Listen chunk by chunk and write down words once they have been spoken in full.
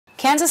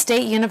Kansas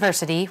State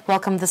University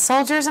welcomed the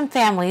soldiers and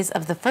families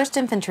of the 1st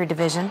Infantry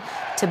Division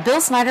to Bill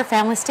Snyder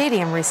Family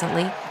Stadium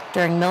recently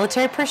during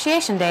Military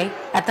Appreciation Day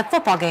at the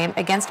football game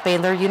against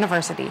Baylor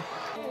University.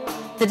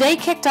 The day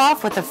kicked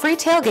off with a free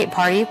tailgate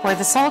party where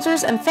the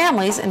soldiers and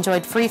families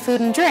enjoyed free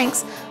food and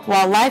drinks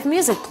while live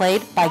music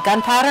played by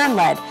Gunpowder and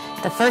Lead,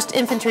 the 1st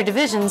Infantry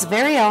Division's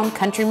very own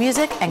country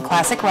music and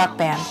classic rock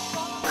band.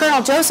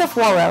 Colonel Joseph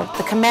Warrow,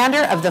 the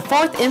commander of the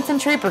 4th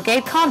Infantry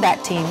Brigade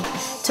Combat Team,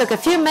 took a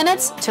few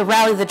minutes to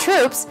rally the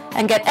troops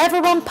and get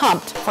everyone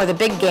pumped for the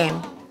big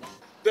game.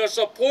 The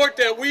support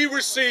that we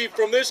receive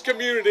from this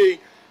community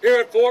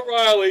here at Fort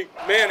Riley,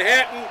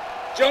 Manhattan,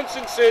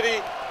 Junction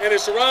City, and the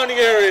surrounding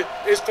area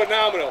is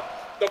phenomenal.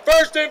 The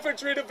 1st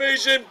Infantry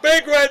Division,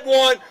 Big Red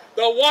One,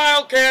 the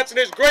Wildcats, and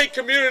this great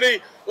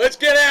community, let's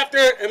get after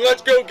it and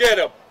let's go get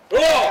them.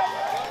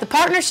 The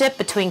partnership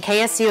between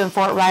KSU and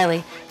Fort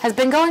Riley has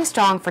been going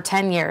strong for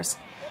 10 years.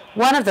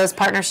 One of those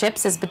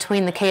partnerships is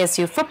between the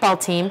KSU football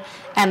team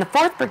and the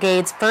 4th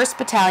Brigade's 1st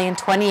Battalion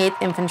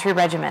 28th Infantry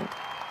Regiment.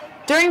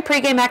 During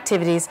pregame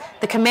activities,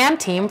 the command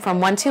team from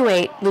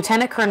 128,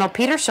 Lieutenant Colonel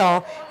Peter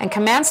Scholl and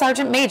Command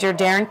Sergeant Major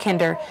Darren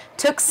Kinder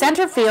took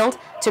center field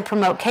to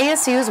promote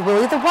KSU's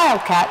Willie the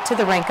Wildcat to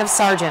the rank of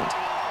sergeant.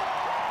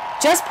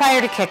 Just prior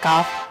to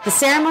kickoff, the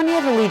ceremony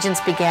of allegiance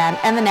began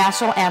and the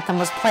national anthem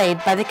was played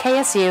by the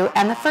KSU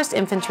and the 1st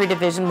Infantry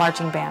Division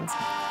marching bands.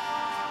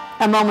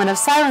 A moment of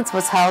silence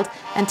was held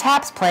and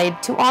taps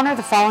played to honor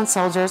the fallen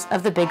soldiers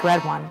of the Big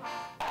Red One.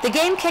 The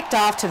game kicked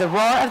off to the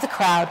roar of the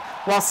crowd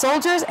while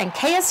soldiers and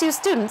KSU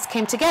students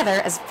came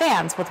together as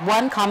fans with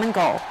one common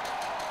goal.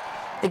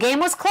 The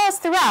game was close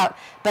throughout,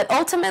 but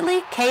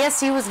ultimately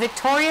KSU was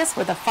victorious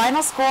with a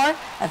final score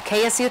of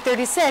KSU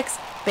 36,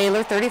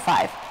 Baylor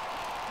 35.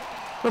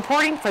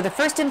 Reporting for the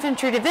 1st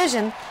Infantry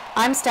Division,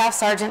 I'm Staff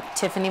Sergeant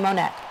Tiffany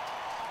Monnett.